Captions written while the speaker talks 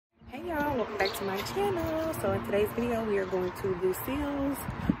welcome back to my channel. So in today's video we are going to Lucilles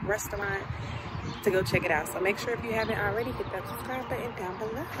Restaurant to go check it out. So make sure if you haven't already, hit that subscribe button down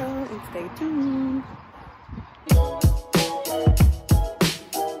below and stay tuned.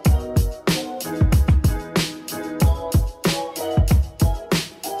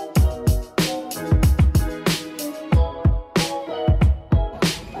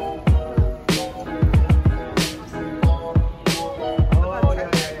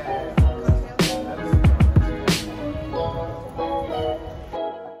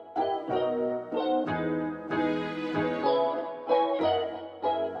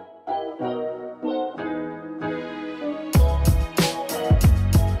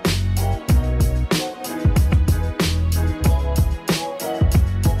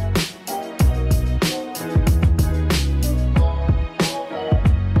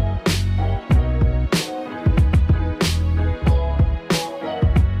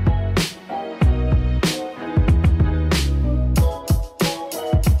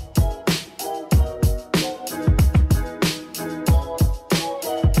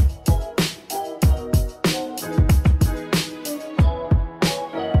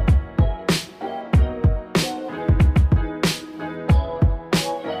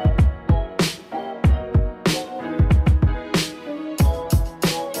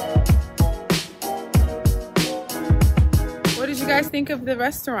 What did you guys think of the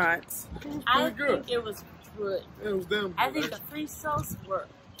restaurants? I think it was good. It was damn good. I think the free sauce were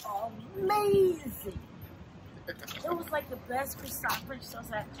amazing. It was like the best croissant French sauce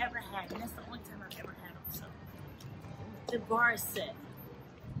I've ever had, and that's the only time I've ever had them. So the bar is set.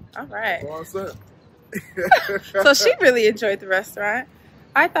 All right. Well, set. So she really enjoyed the restaurant.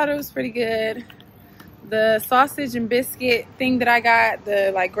 I thought it was pretty good. The sausage and biscuit thing that I got,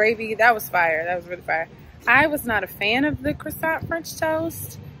 the like gravy, that was fire. That was really fire. I was not a fan of the croissant French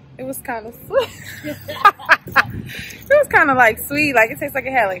toast. It was kind of sweet. It was kind of like sweet. Like it tastes like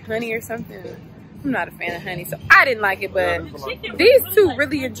it had like honey or something. I'm not a fan of honey, so I didn't like it, but these two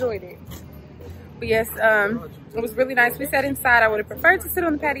really enjoyed it. But yes, it was really nice. We sat inside. I would have preferred to sit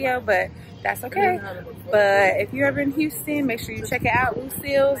on the patio, but that's okay. But if you're ever in Houston, make sure you check it out.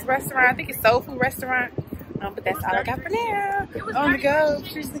 Lucilles Restaurant. I think it's Soul Food Restaurant. But that's all I got for now. On the go.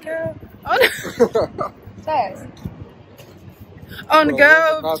 Choose the go. On the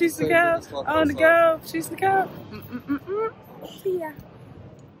go. Choose the go. On the go. Choose the go. See ya.